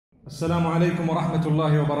Assalamu alaikum wa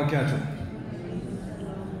rahmatullahi wa barakatuh.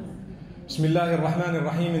 Bismillahir Rahmanir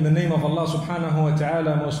Rahim. In the name of Allah subhanahu wa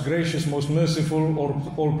ta'ala, most gracious, most merciful.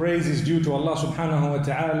 All praise is due to Allah subhanahu wa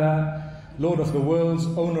ta'ala, Lord of the worlds,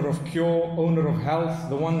 owner of cure, owner of health,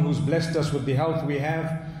 the one who's blessed us with the health we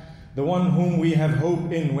have, the one whom we have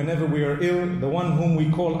hope in whenever we are ill, the one whom we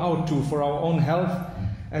call out to for our own health,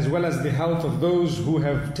 as well as the health of those who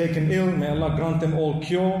have taken ill. May Allah grant them all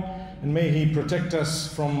cure, and may He protect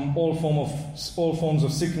us from all forms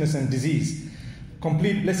of sickness and disease.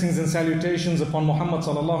 Complete blessings and salutations upon Muhammad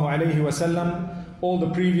sallallahu alayhi wa sallam, all the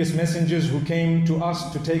previous messengers who came to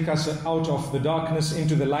us to take us out of the darkness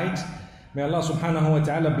into the light. May Allah subhanahu wa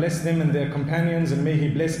ta'ala bless them and their companions, and may He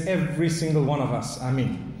bless every single one of us.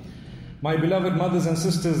 Ameen. My beloved mothers and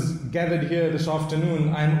sisters gathered here this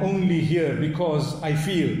afternoon, I am only here because I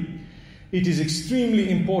feel it is extremely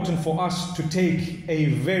important for us to take a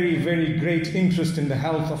very, very great interest in the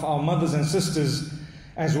health of our mothers and sisters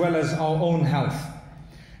as well as our own health.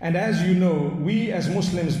 And as you know, we as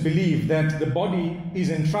Muslims believe that the body is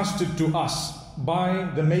entrusted to us by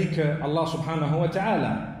the Maker, Allah subhanahu wa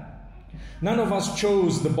ta'ala. None of us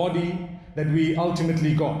chose the body that we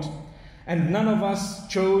ultimately got. And none of us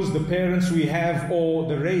chose the parents we have or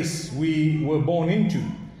the race we were born into.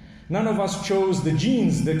 None of us chose the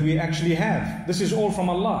genes that we actually have. This is all from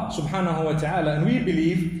Allah subhanahu wa ta'ala. And we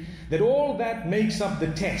believe that all that makes up the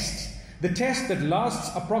test that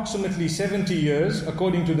lasts approximately 70 years,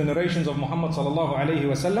 according to the narrations of Muhammad sallallahu alayhi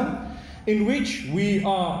wa sallam, in which we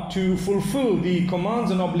are to fulfill the commands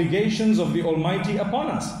and obligations of the Almighty upon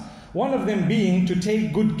us. One of them being to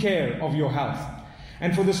take good care of your health.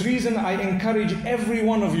 And for this reason, I encourage every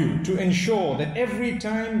one of you to ensure that every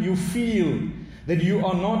time you feel that you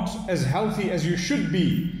are not as healthy as you should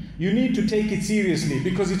be, you need to take it seriously,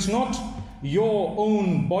 because it's not your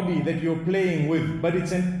own body that you're playing with, but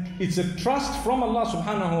it's a trust from Allah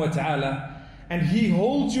subhanahu wa ta'ala, and He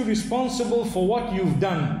holds you responsible for what you've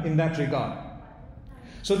done in that regard.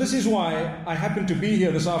 So this is why I happen to be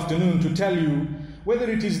here this afternoon to tell you, whether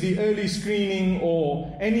it is the early screening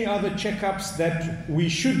or any other checkups that we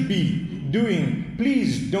should be doing,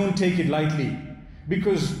 please don't take it lightly,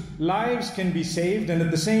 because lives can be saved, and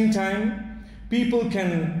at the same time, people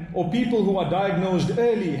who are diagnosed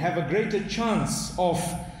early have a greater chance of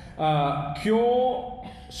cure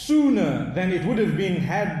sooner than it would have been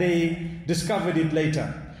had they discovered it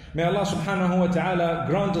later. May Allah subhanahu wa ta'ala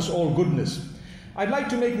grant us all goodness. I'd like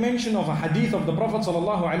to make mention of a hadith of the Prophet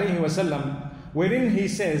sallallahu alayhi wa sallam, wherein he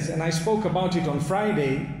says, and I spoke about it on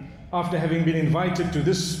Friday after having been invited to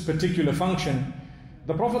this particular function.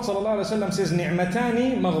 The Prophet ﷺ says,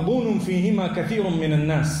 نِعْمَتَانِ مَغْبُونٌ فِيهِمَا كَثِيرٌ مِّنَ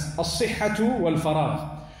النَّاسِ الصِّحَّةُ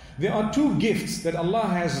وَالْفَرَاغُ. There are two gifts that Allah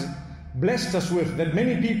has blessed us with that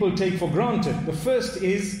many people take for granted. The first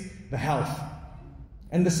is the health,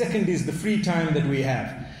 and the second is the free time that we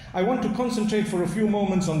have. I want to concentrate for a few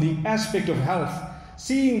moments on the aspect of health,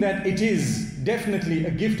 seeing that it is definitely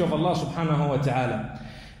a gift of Allah subhanahu wa ta'ala.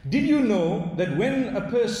 Did you know that when a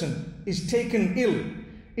person is taken ill,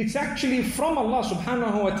 it's actually from Allah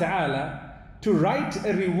subhanahu wa ta'ala to write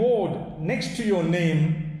a reward next to your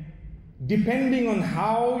name depending on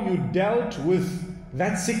how you dealt with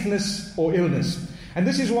that sickness or illness. And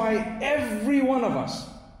this is why every one of us,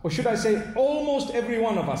 or should I say almost every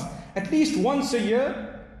one of us, at least once a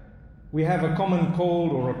year, we have a common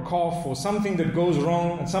cold or a cough or something that goes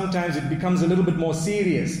wrong, and sometimes it becomes a little bit more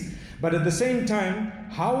serious. But at the same time,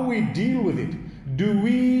 how we deal with it, do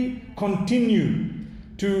we continue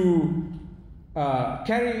to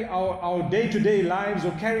carry our day-to-day lives,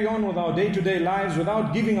 or carry on with our day-to-day lives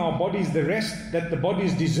without giving our bodies the rest that the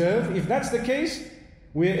bodies deserve? If that's the case,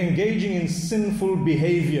 we're engaging in sinful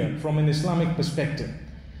behavior from an Islamic perspective.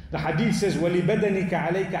 The hadith says, وَلِبَدَنِكَ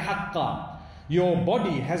عَلَيْكَ حَقًّا. Your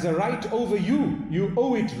body has a right over you. You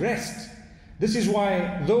owe it rest. This is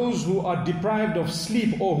why those who are deprived of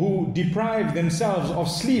sleep, or who deprive themselves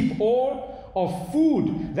of sleep or of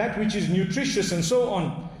food, that which is nutritious and so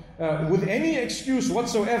on, with any excuse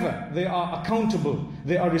whatsoever, they are accountable,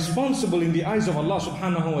 they are responsible in the eyes of Allah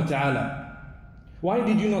subhanahu wa ta'ala. Why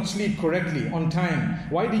did you not sleep correctly on time?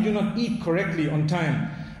 Why did you not eat correctly on time?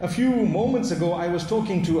 A few moments ago I was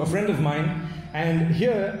talking to a friend of mine, and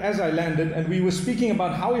here as I landed, and we were speaking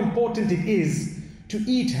about how important it is to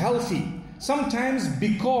eat healthy. Sometimes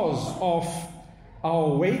because of our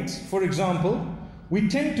weight, for example, we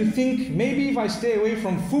tend to think, maybe if I stay away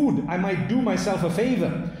from food, I might do myself a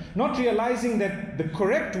favor, not realizing that the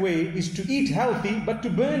correct way is to eat healthy, but to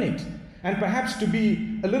burn it, and perhaps to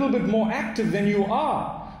be a little bit more active than you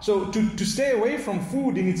are. So to stay away from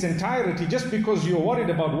food in its entirety, just because you're worried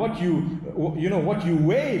about what you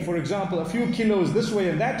weigh, for example, a few kilos this way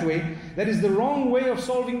and that way, that is the wrong way of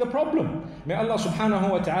solving the problem. May Allah subhanahu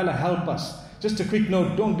wa ta'ala help us. Just a quick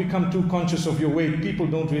note, don't become too conscious of your weight. People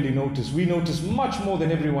don't really notice. We notice much more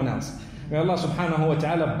than everyone else. May Allah subhanahu wa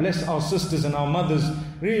ta'ala bless our sisters and our mothers.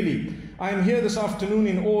 Really, I am here this afternoon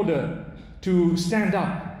in order to stand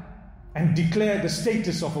up and declare the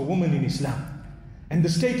status of a woman in Islam and the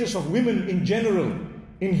status of women in general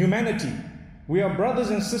in humanity. We are brothers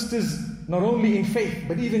and sisters not only in faith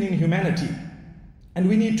but even in humanity. And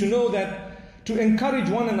we need to know that to encourage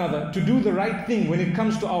one another to do the right thing when it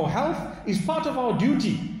comes to our health is part of our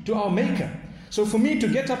duty to our Maker. So for me to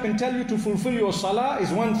get up and tell you to fulfill your salah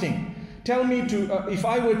is one thing. Tell me to, if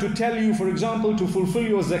I were to tell you, for example, to fulfill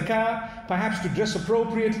your zakah, perhaps to dress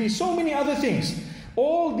appropriately, so many other things.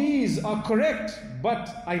 All these are correct,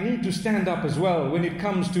 but I need to stand up as well when it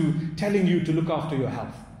comes to telling you to look after your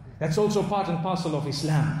health. That's also part and parcel of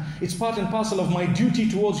Islam. It's part and parcel of my duty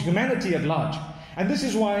towards humanity at large. And this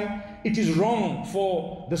is why it is wrong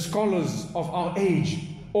for the scholars of our age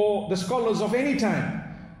or the scholars of any time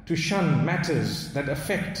to shun matters that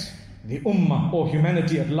affect the ummah or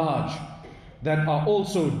humanity at large, that are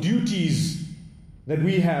also duties that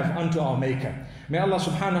we have unto our Maker. May Allah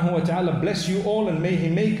subhanahu wa ta'ala bless you all, and may He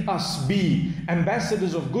make us be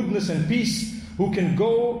ambassadors of goodness and peace who can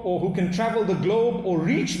go or who can travel the globe or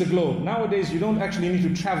reach the globe. Nowadays you don't actually need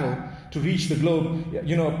to travel to reach the globe.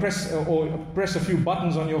 Press a few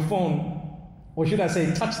buttons on your phone, or should I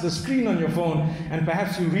say touch the screen on your phone, and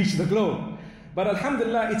perhaps you reach the globe. But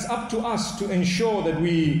alhamdulillah, it's up to us to ensure that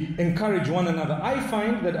we encourage one another. I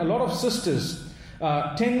find that a lot of sisters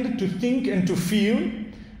tend to think and to feel,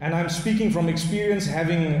 and I'm speaking from experience,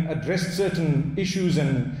 having addressed certain issues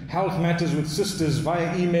and health matters with sisters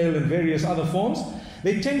via email and various other forms.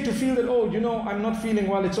 They tend to feel that, I'm not feeling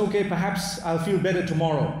well, it's okay, perhaps I'll feel better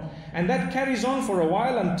tomorrow. And that carries on for a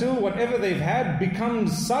while until whatever they've had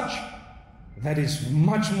becomes such that is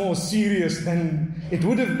much more serious than it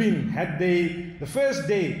would have been had they, the first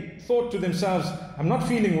day, thought to themselves, I'm not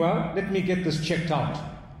feeling well, let me get this checked out.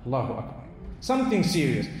 Allahu Akbar. Something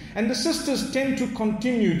serious. And the sisters tend to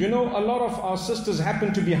continue. A lot of our sisters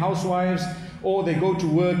happen to be housewives, or they go to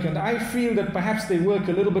work, and I feel that perhaps they work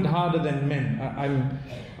a little bit harder than men.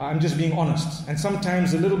 I'm just being honest. And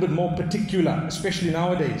sometimes a little bit more particular, especially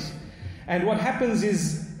nowadays. And what happens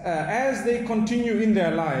is, as they continue in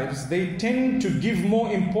their lives, they tend to give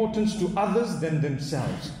more importance to others than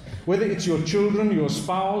themselves. Whether it's your children, your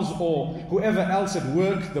spouse, or whoever else at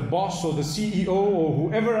work, the boss or the CEO or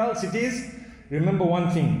whoever else it is, remember one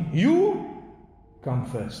thing: you come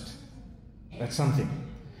first. That's something.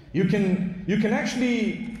 You can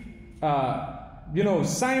actually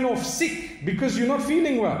sign off sick because you're not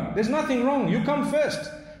feeling well. There's nothing wrong. You come first.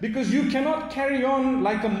 Because you cannot carry on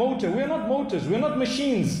like a motor. We're not motors, we're not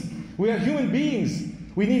machines. We are human beings.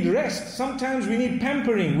 We need rest. Sometimes we need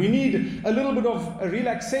pampering. We need a little bit of a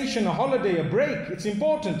relaxation, a holiday, a break. It's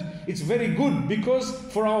important. It's very good because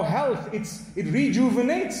for our health, it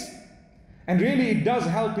rejuvenates. And really it does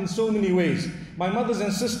help in so many ways. My mothers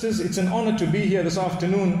and sisters, it's an honor to be here this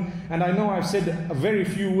afternoon. And I know I've said a very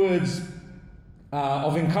few words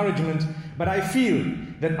of encouragement, but I feel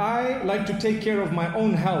that I like to take care of my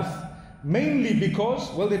own health, mainly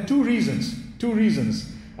because, there are two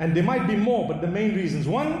reasons, and there might be more, but the main reasons.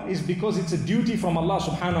 One is because it's a duty from Allah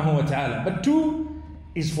subhanahu wa ta'ala, but two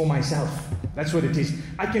is for myself. That's what it is.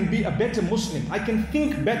 I can be a better Muslim, I can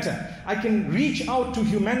think better, I can reach out to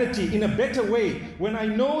humanity in a better way when I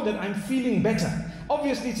know that I'm feeling better.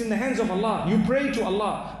 Obviously it's in the hands of Allah. You pray to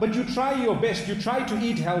Allah, but you try your best. You try to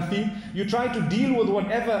eat healthy. You try to deal with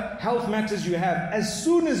whatever health matters you have as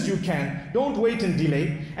soon as you can. Don't wait and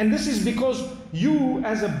delay. And this is because you,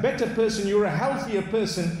 as a better person, you're a healthier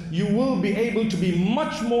person, you will be able to be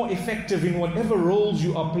much more effective in whatever roles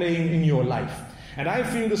you are playing in your life. And I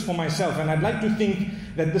feel this for myself, and I'd like to think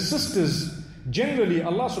that the sisters, generally,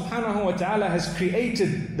 Allah subhanahu wa ta'ala has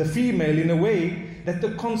created the female in a way that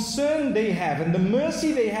the concern they have and the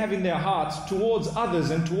mercy they have in their hearts towards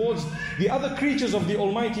others and towards the other creatures of the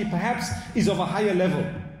Almighty perhaps is of a higher level.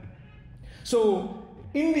 So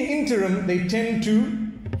in the interim, they tend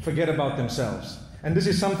to forget about themselves. And this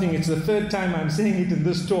is something, it's the third time I'm saying it in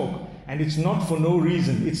this talk, and it's not for no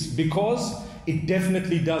reason. It's because it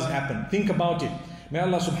definitely does happen. Think about it. May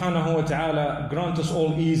Allah subhanahu wa ta'ala grant us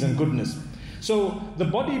all ease and goodness. So the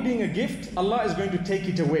body being a gift, Allah is going to take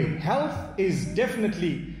it away. Health is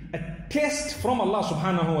definitely a test from Allah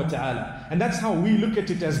subhanahu wa ta'ala. And that's how we look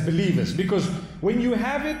at it as believers. Because when you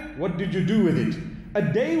have it, what did you do with it? A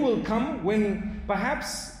day will come when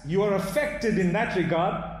perhaps you are affected in that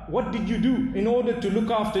regard, what did you do in order to look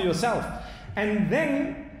after yourself? And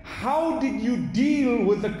then, how did you deal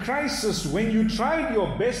with the crisis when you tried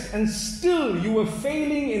your best and still you were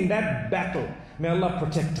failing in that battle? May Allah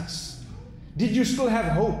protect us. Did you still have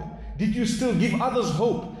hope? Did you still give others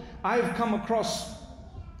hope? I've come across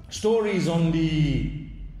stories on the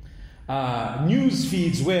news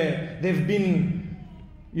feeds where there've been,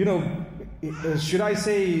 should I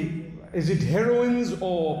say, is it heroines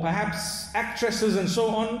or perhaps actresses and so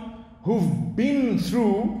on, who've been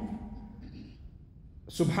through,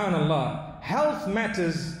 subhanallah, health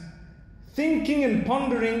matters, thinking and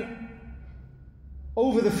pondering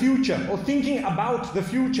over the future or thinking about the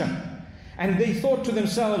future. And they thought to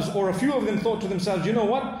themselves, or a few of them thought to themselves, you know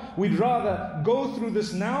what, we'd rather go through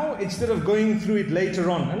this now instead of going through it later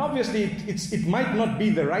on. And obviously it might not be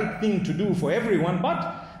the right thing to do for everyone,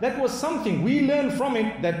 but that was something. We learn from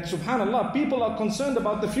it that, subhanallah, people are concerned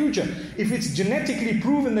about the future. If it's genetically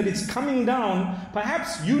proven that it's coming down,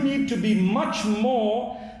 perhaps you need to be much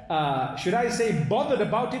more, should I say, bothered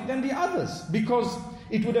about it than the others. Because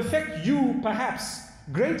it would affect you, perhaps,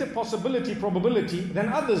 greater probability than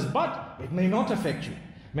others, but it may not affect you.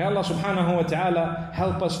 May Allah subhanahu wa ta'ala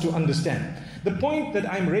help us to understand. The point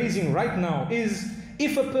that I'm raising right now is,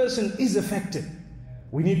 if a person is affected,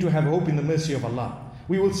 we need to have hope in the mercy of Allah.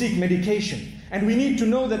 We will seek medication. And we need to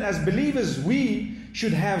know that as believers, we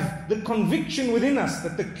should have the conviction within us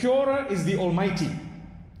that the curer is the Almighty.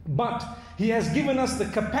 But He has given us the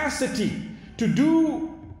capacity to do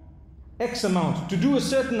X amount, to do a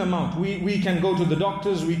certain amount. We can go to the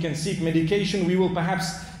doctors, we can seek medication, we will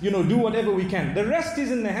perhaps, do whatever we can. The rest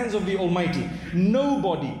is in the hands of the Almighty.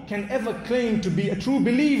 Nobody can ever claim to be a true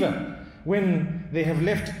believer when they have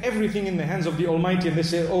left everything in the hands of the Almighty and they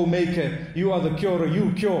say, oh Maker, you are the curer,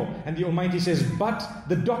 you cure. And the Almighty says, but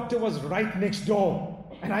the doctor was right next door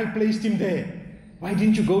and I placed him there. Why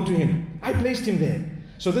didn't you go to him? I placed him there.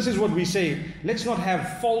 So this is what we say, let's not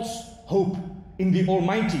have false hope in the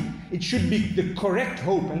Almighty. It should be the correct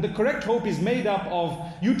hope. And the correct hope is made up of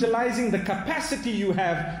utilizing the capacity you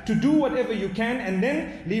have to do whatever you can and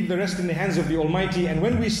then leave the rest in the hands of the Almighty. And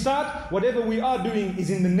when we start, whatever we are doing is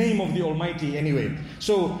in the name of the Almighty anyway.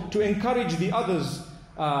 So to encourage the others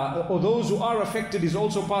or those who are affected is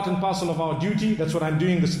also part and parcel of our duty. That's what I'm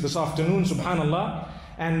doing this afternoon, subhanallah.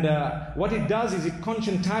 And what it does is it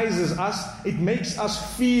conscientizes us, it makes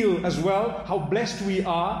us feel as well how blessed we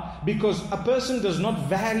are, because a person does not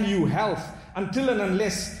value health until and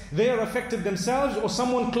unless they are affected themselves or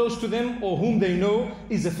someone close to them or whom they know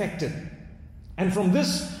is affected. And from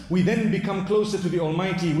this, we then become closer to the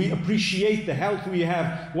Almighty. We appreciate the health we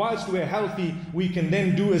have. Whilst we're healthy, we can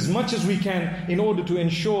then do as much as we can in order to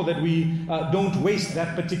ensure that we don't waste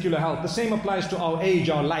that particular health. The same applies to our age,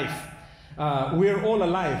 our life. We're all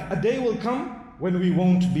alive. A day will come when we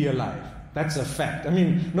won't be alive. That's a fact. I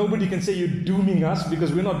mean, nobody can say you're dooming us,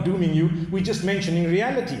 because we're not dooming you. We're just mentioning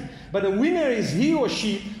reality. But a winner is he or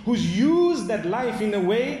she who's used that life in a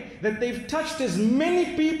way that they've touched as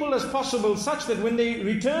many people as possible, such that when they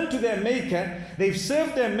return to their Maker, they've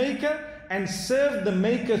served their Maker and served the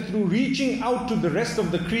Maker through reaching out to the rest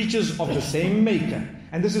of the creatures of the same Maker.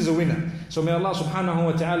 And this is a winner. So may Allah subhanahu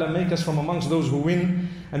wa ta'ala make us from amongst those who win.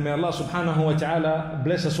 And may Allah subhanahu wa ta'ala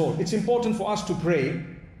bless us all. It's important for us to pray,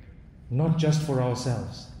 not just for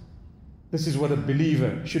ourselves. This is what a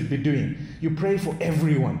believer should be doing. You pray for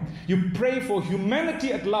everyone. You pray for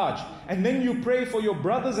humanity at large. And then you pray for your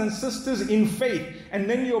brothers and sisters in faith. And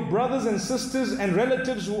then your brothers and sisters and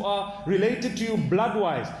relatives who are related to you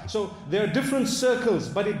blood-wise. So there are different circles,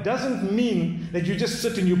 but it doesn't mean that you just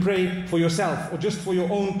sit and you pray for yourself or just for your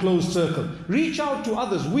own closed circle. Reach out to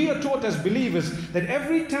others. We are taught as believers that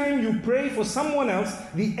every time you pray for someone else,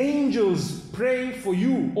 the angels pray for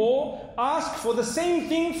you or ask for the same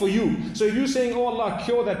thing for you. So if you're saying, oh Allah,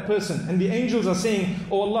 cure that person, and the angels are saying,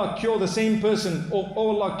 oh Allah, cure the same person, or oh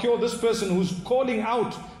Allah, cure this person who's calling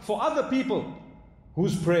out for other people,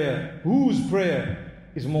 whose prayer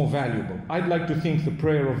is more valuable? I'd like to think the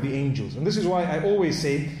prayer of the angels. And this is why I always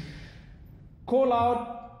say, call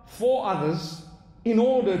out for others in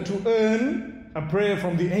order to earn a prayer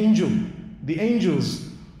from the angel. The angels,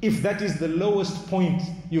 if that is the lowest point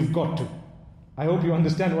you've got to. I hope you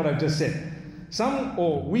understand what I've just said.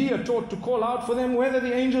 We are taught to call out for them whether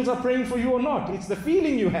the angels are praying for you or not. It's the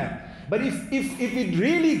feeling you have. But if it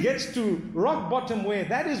really gets to rock bottom where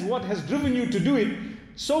that is what has driven you to do it,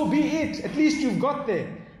 so be it. At least you've got there.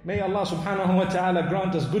 May Allah subhanahu wa ta'ala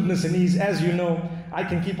grant us goodness and ease. As you know, I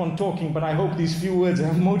can keep on talking, but I hope these few words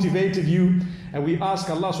have motivated you. And we ask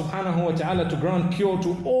Allah subhanahu wa ta'ala to grant cure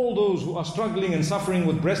to all those who are struggling and suffering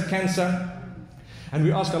with breast cancer. And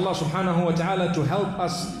we ask Allah subhanahu wa ta'ala to help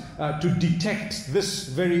us to detect this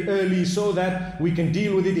very early so that we can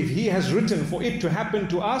deal with it. If He has written for it to happen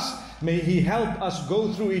to us, may He help us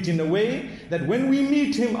go through it in a way that when we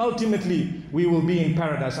meet Him ultimately, we will be in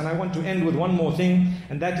paradise. And I want to end with one more thing,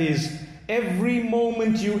 and that is, every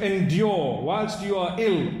moment you endure whilst you are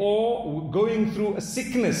ill or going through a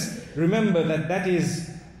sickness, remember that that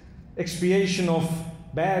is expiation of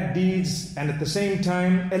bad deeds, and at the same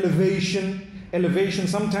time elevation.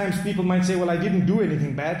 Sometimes people might say, well, I didn't do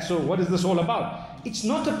anything bad, so what is this all about? It's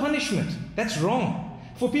not a punishment. That's wrong.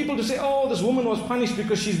 For people to say, oh, this woman was punished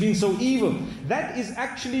because she's been so evil, that is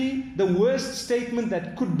actually the worst statement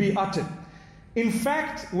that could be uttered. In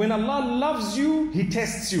fact, when Allah loves you, He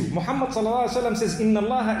tests you. Muhammad ﷺ says, Inna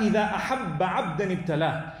Allah idha ahabba abdan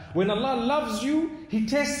ibtalah. When Allah loves you, He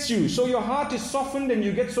tests you. So your heart is softened and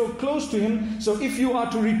you get so close to Him. So if you are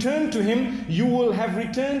to return to Him, you will have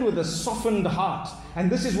returned with a softened heart. And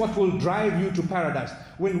this is what will drive you to paradise.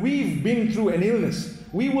 When we've been through an illness,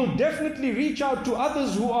 we will definitely reach out to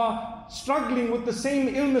others who are struggling with the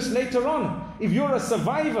same illness later on. If you're a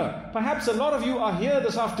survivor, perhaps a lot of you are here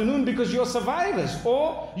this afternoon because you're survivors,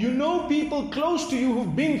 or you know people close to you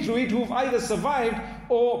who've been through it, who've either survived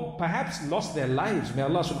or perhaps lost their lives. May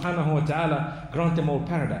Allah subhanahu wa ta'ala grant them all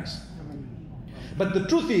paradise. But the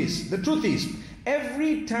truth is,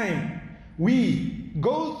 every time we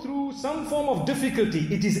go through some form of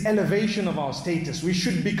difficulty, it is elevation of our status. We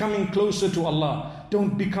should be coming closer to Allah.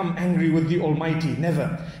 Don't become angry with the Almighty,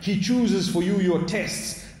 never. He chooses for you your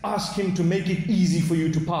tests. Ask Him to make it easy for you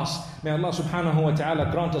to pass. May Allah subhanahu wa ta'ala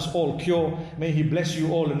grant us all cure. May He bless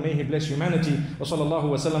you all and may He bless humanity. Wa sallallahu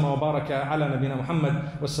wa sallam wa baraka ala nabina Muhammad.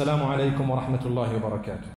 Wassalamu alaikum wa rahmatullahi wa barakatuh.